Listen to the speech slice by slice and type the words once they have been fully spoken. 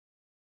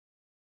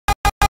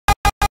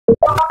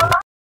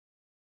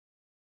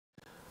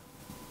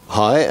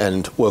Hi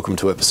and welcome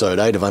to episode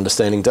 8 of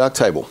Understanding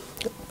Darktable.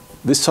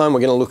 This time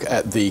we're going to look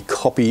at the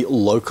copy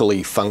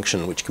locally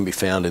function, which can be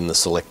found in the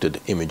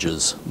selected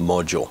images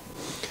module.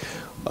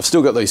 I've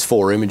still got these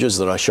 4 images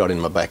that I shot in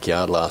my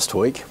backyard last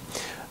week,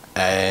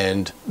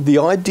 and the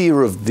idea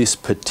of this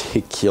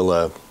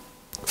particular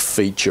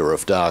feature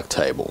of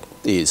Darktable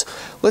is,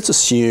 let's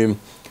assume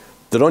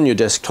that on your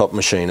desktop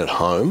machine at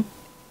home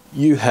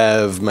you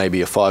have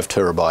maybe a 5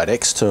 terabyte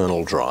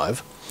external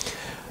drive,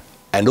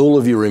 and all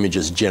of your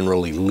images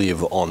generally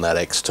live on that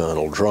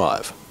external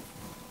drive.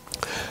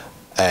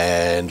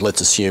 And let's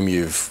assume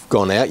you've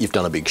gone out, you've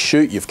done a big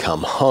shoot, you've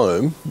come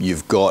home,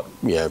 you've got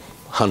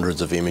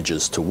hundreds of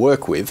images to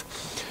work with,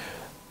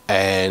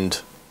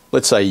 and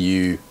let's say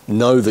you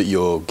know that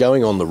you're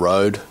going on the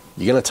road,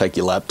 you're going to take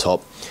your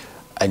laptop,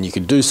 and you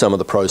could do some of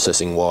the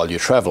processing while you're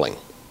traveling.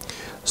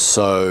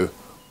 So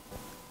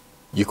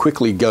you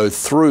quickly go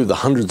through the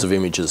hundreds of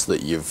images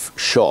that you've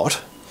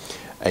shot,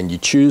 and you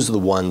choose the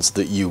ones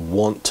that you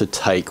want to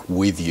take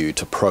with you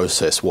to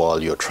process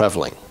while you're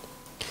traveling.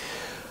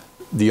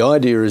 The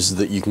idea is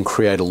that you can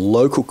create a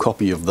local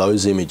copy of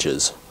those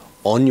images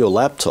on your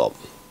laptop,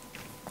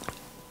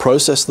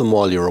 process them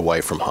while you're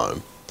away from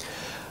home,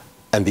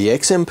 and the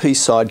XMP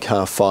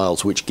sidecar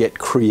files which get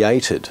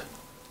created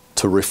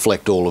to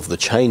reflect all of the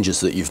changes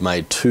that you've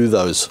made to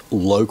those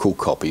local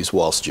copies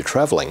whilst you're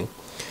traveling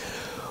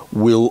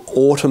will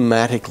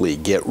automatically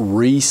get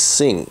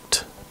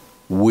resynced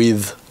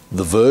with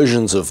the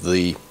versions of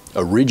the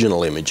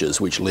original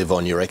images which live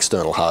on your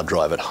external hard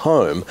drive at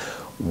home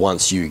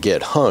once you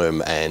get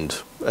home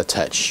and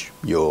attach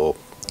your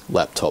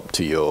laptop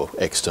to your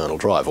external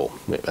drive, or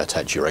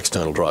attach your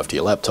external drive to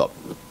your laptop.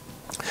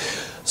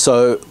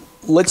 So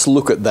let's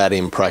look at that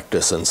in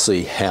practice and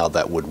see how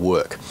that would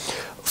work.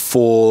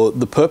 For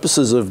the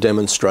purposes of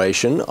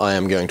demonstration, I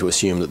am going to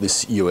assume that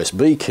this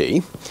USB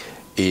key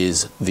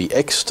is the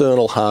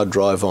external hard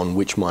drive on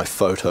which my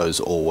photos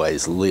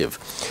always live.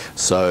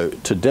 So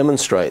to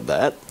demonstrate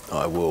that,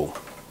 I will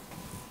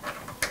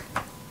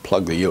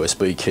plug the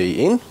USB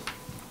key in,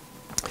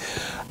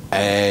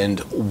 and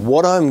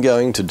what I'm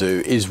going to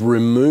do is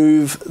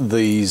remove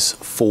these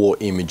 4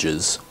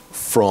 images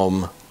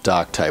from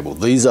Darktable.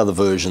 These are the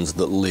versions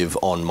that live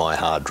on my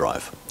hard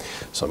drive.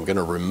 So I'm going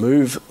to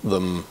remove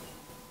them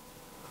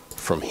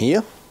from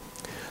here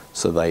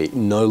so they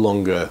no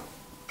longer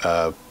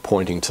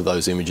pointing to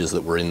those images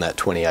that were in that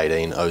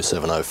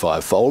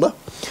 2018-07-05 folder.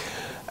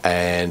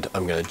 And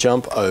I'm going to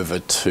jump over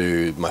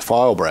to my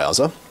file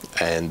browser,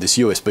 and this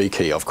USB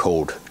key I've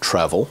called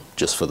Travel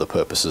just for the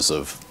purposes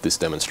of this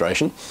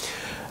demonstration.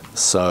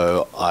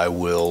 So I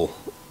will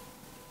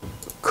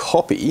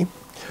copy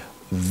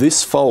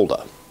this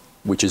folder,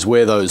 which is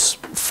where those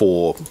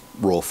 4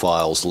 raw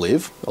files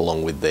live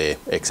along with their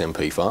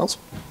XMP files.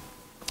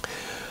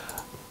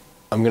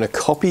 I'm going to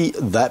copy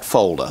that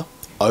folder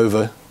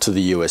over to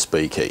the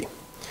USB key.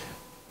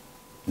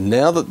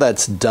 Now that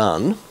that's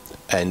done,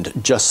 and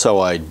just so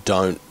I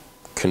don't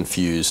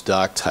confuse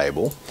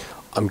Darktable,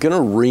 I'm going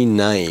to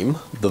rename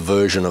the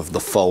version of the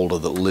folder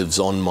that lives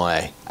on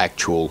my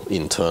actual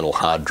internal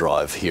hard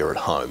drive here at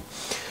home.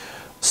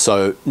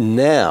 So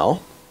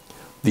now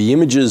the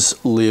images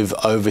live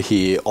over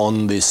here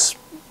on this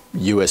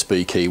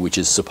USB key, which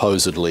is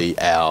supposedly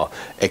our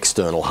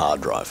external hard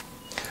drive.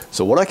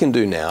 So what I can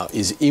do now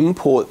is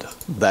import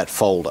that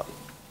folder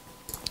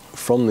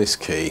from this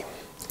key,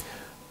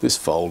 this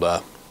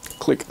folder,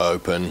 click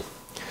open,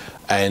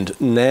 and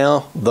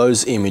now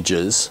those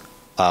images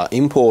are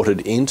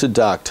imported into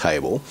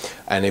Darktable,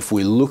 and if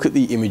we look at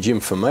the image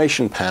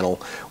information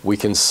panel, we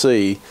can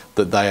see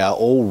that they are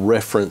all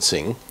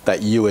referencing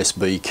that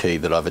USB key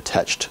that I've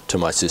attached to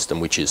my system,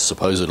 which is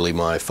supposedly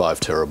my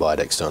 5 terabyte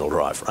external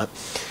drive, right?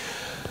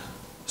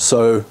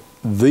 So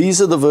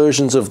these are the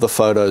versions of the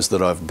photos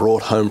that I've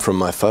brought home from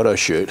my photo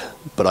shoot,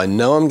 but I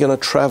know I'm going to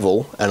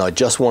travel and I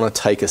just want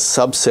to take a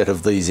subset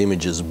of these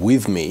images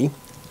with me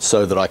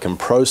so that I can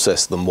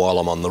process them while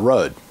I'm on the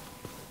road.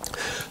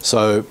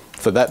 So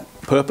for that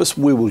purpose,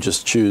 we will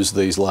just choose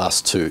these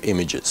last 2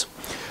 images,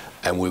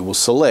 and we will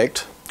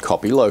select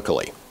Copy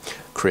Locally,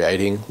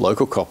 creating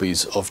local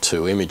copies of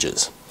 2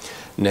 images.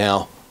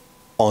 Now,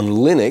 on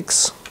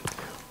Linux,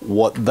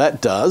 what that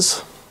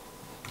does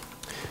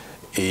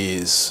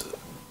is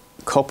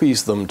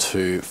copies them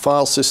to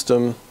file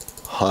system,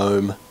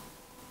 home,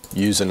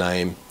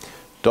 username,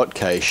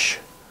 .cache,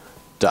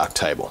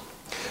 Darktable.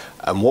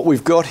 And what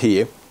we've got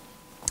here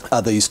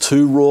are these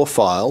 2 raw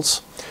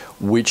files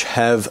which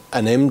have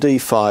an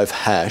MD5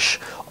 hash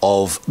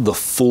of the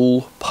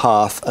full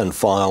path and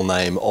file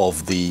name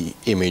of the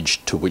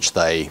image to which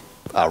they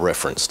are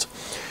referenced.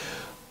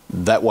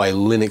 That way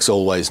Linux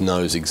always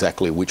knows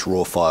exactly which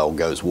raw file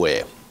goes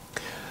where.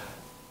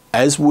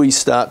 As we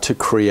start to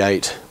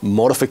create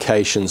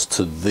modifications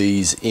to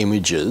these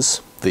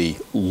images, the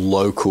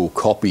local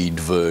copied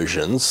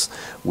versions,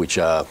 which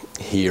are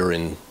here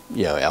in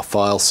our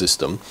file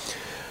system,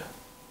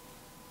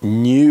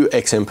 new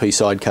XMP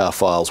sidecar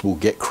files will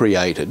get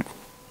created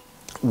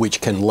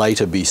which can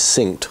later be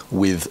synced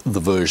with the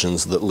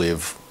versions that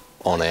live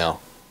on our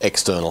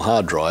external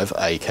hard drive,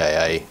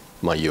 aka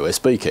my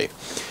USB key.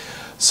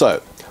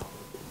 So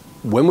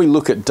when we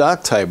look at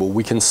darktable,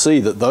 we can see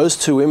that those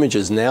two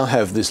images now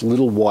have this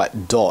little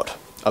white dot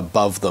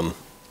above them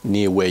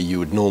near where you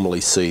would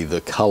normally see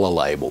the color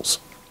labels.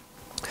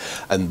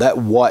 And that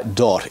white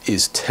dot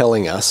is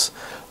telling us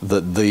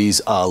that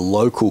these are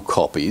local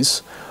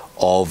copies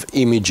of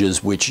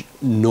images which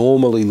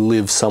normally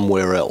live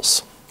somewhere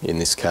else, in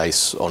this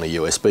case on a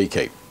USB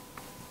key.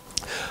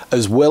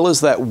 As well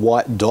as that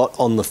white dot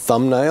on the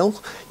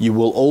thumbnail, you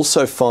will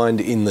also find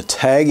in the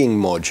tagging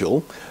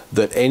module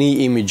that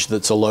any image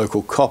that's a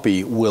local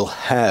copy will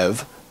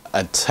have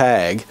a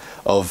tag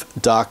of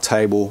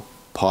darktable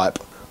pipe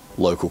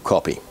local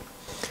copy.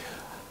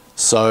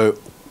 So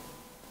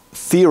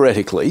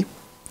theoretically,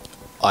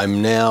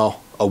 I'm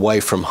now away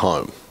from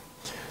home.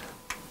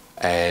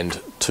 And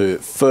to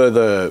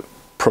further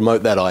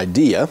promote that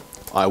idea,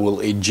 I will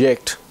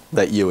eject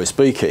that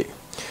USB key.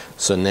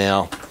 So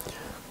now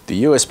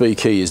the USB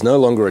key is no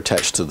longer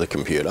attached to the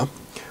computer.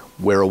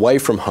 We're away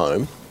from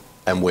home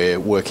and we're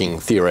working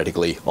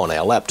theoretically on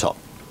our laptop.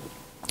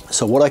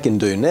 So what I can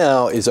do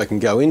now is I can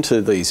go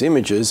into these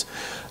images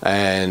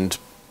and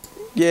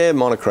yeah,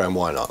 monochrome,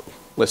 why not?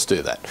 Let's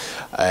do that.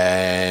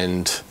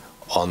 And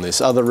on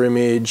this other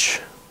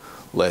image,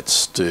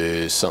 let's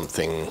do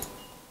something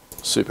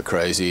super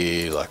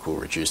crazy, like we'll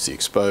reduce the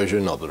exposure,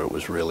 not that it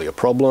was really a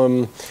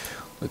problem.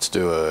 Let's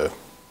do a,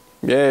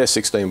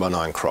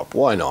 16:9 crop,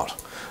 why not?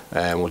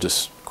 And we'll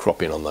just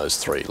crop in on those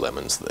 3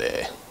 lemons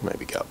there,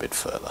 maybe go a bit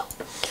further.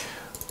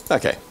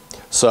 Okay,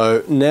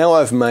 so now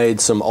I've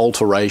made some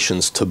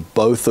alterations to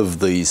both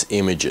of these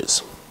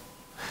images.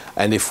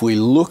 And if we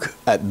look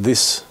at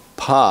this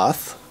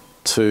path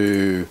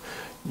to,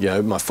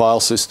 my file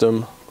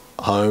system,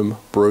 home,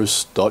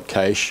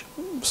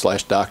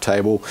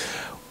 bruce.cache/darktable,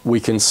 we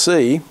can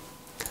see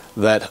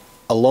that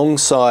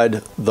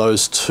alongside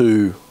those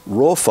 2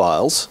 raw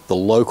files, the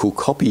local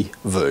copy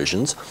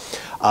versions,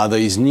 are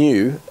these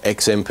new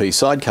XMP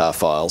sidecar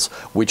files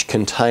which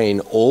contain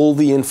all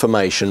the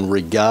information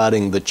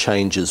regarding the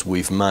changes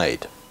we've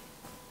made.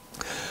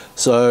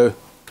 So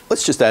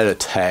let's just add a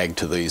tag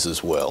to these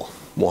as well.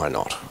 Why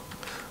not?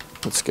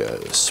 Let's go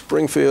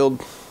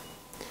Springfield.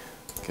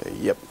 Okay,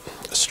 yep,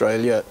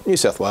 Australia, New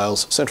South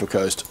Wales, Central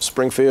Coast,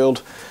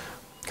 Springfield.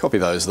 Copy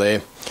those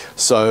there.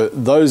 So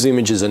those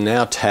images are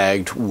now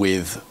tagged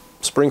with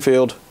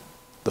Springfield,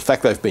 the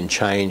fact they've been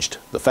changed,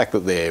 the fact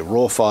that they're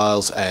raw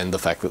files, and the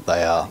fact that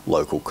they are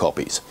local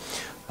copies.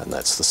 And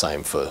that's the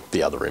same for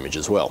the other image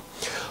as well.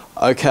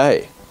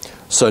 Okay,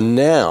 so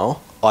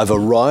now I've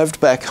arrived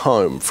back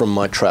home from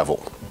my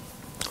travel.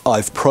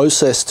 I've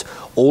processed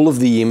all of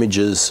the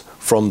images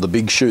from the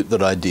big shoot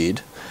that I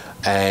did,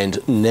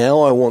 and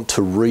now I want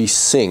to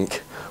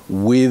resync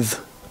with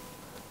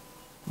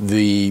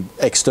the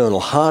external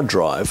hard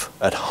drive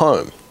at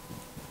home.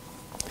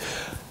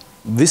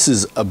 This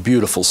is a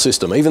beautiful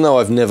system. Even though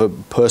I've never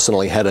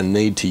personally had a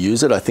need to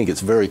use it, I think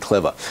it's very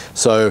clever.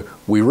 So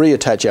we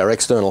reattach our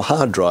external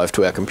hard drive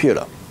to our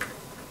computer.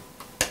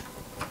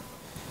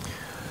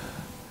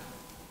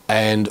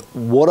 And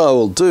what I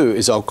will do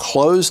is I'll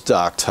close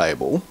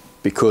darktable,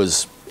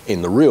 because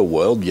in the real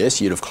world,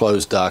 yes, you'd have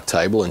closed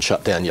darktable and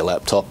shut down your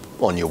laptop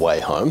on your way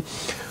home.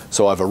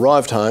 So I've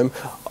arrived home,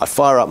 I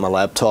fire up my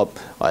laptop,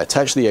 I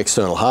attach the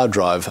external hard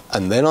drive,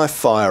 and then I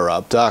fire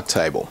up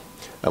darktable.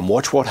 And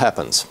watch what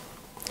happens.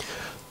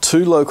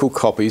 2 local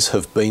copies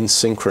have been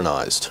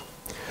synchronized.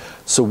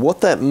 So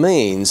what that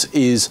means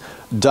is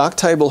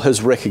darktable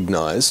has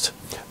recognized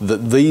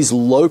that these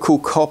local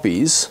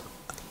copies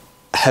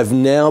have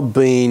now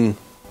been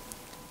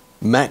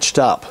matched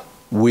up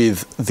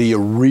with the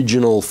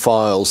original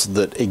files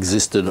that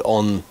existed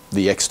on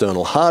the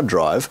external hard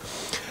drive.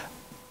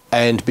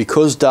 And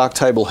because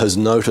darktable has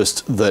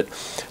noticed that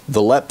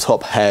the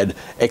laptop had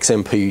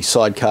XMP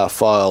sidecar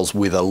files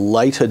with a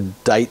later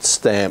date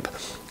stamp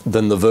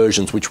than the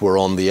versions which were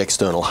on the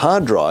external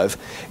hard drive,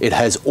 it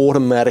has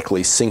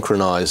automatically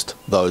synchronized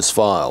those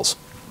files.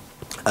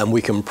 And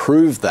we can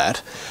prove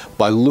that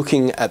by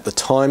looking at the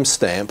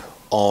timestamp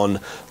on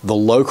the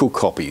local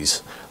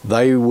copies.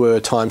 They were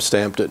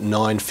timestamped at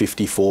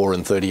 9:54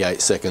 and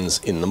 38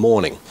 seconds in the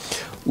morning.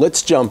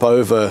 Let's jump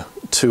over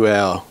to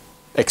our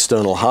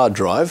external hard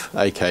drive,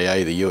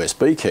 aka the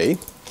USB key,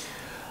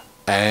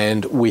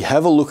 and we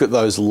have a look at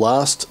those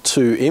last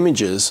 2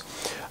 images,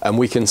 and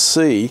we can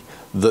see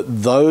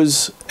that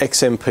those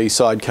XMP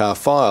sidecar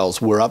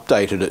files were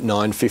updated at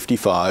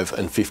 9:55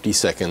 and 50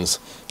 seconds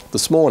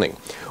this morning,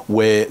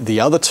 where the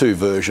other 2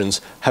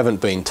 versions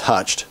haven't been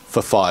touched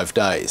for 5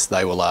 days.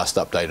 They were last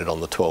updated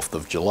on the 12th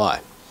of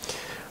July.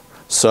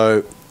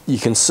 So you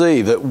can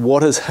see that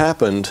what has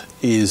happened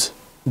is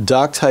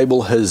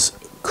darktable has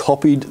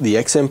copied the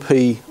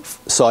XMP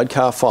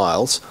sidecar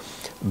files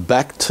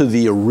back to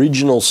the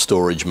original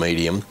storage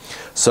medium,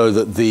 so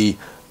that the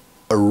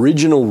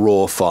original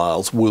raw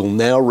files will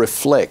now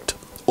reflect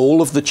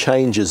all of the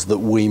changes that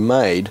we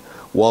made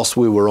whilst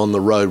we were on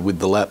the road with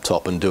the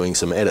laptop and doing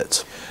some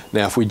edits.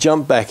 Now if we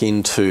jump back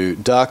into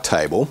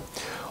darktable,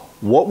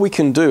 what we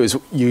can do is,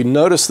 you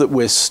notice that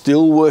we're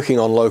still working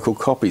on local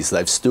copies.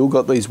 They've still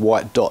got these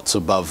white dots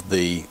above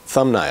the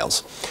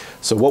thumbnails.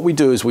 So what we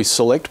do is we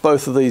select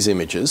both of these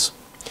images,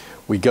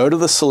 we go to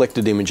the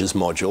selected images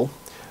module,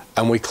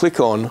 and we click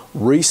on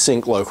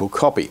resync local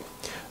copy.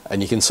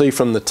 And you can see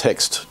from the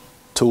text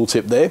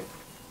tooltip there,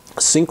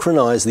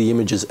 synchronize the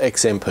image's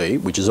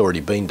XMP, which has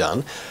already been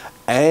done,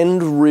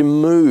 and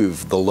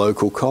remove the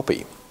local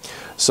copy.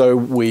 So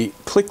we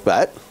click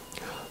that,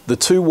 the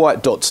two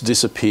white dots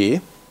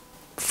disappear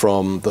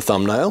from the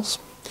thumbnails.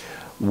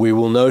 We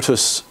will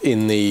notice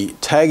in the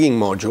tagging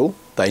module,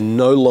 they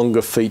no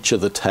longer feature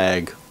the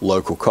tag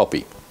local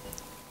copy.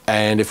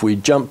 And if we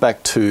jump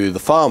back to the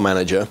file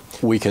manager,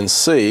 we can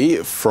see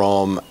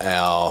from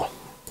our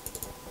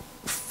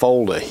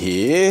folder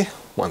here,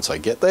 once I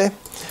get there,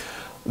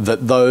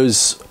 that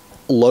those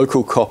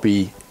local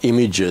copy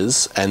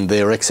images and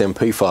their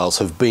XMP files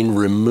have been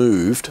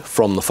removed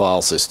from the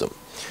file system.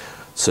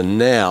 So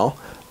now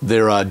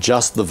there are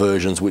just the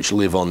versions which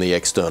live on the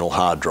external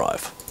hard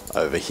drive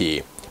over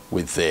here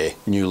with their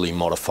newly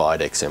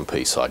modified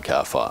XMP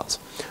sidecar files.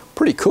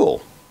 Pretty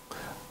cool.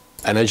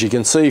 And as you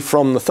can see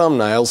from the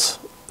thumbnails,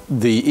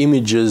 the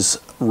images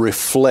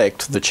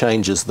reflect the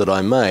changes that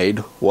I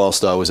made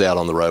whilst I was out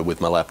on the road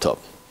with my laptop.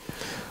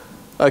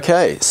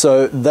 Okay,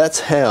 so that's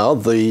how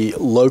the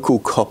local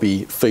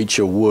copy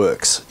feature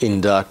works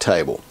in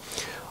Darktable.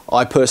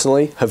 I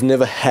personally have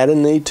never had a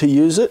need to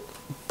use it,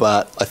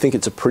 but I think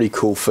it's a pretty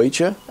cool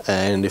feature,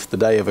 and if the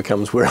day ever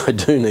comes where I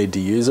do need to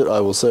use it,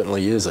 I will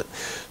certainly use it.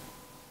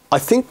 I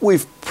think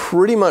we've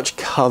pretty much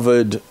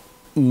covered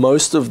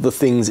most of the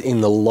things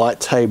in the light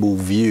table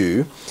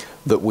view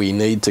that we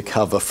need to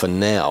cover for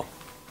now.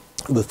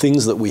 The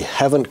things that we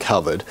haven't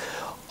covered,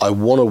 I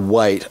want to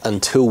wait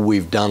until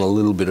we've done a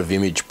little bit of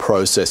image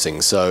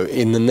processing. So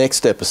in the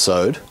next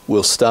episode,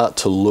 we'll start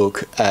to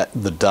look at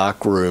the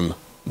darkroom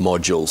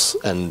modules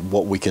and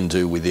what we can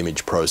do with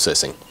image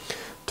processing.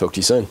 Talk to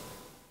you soon.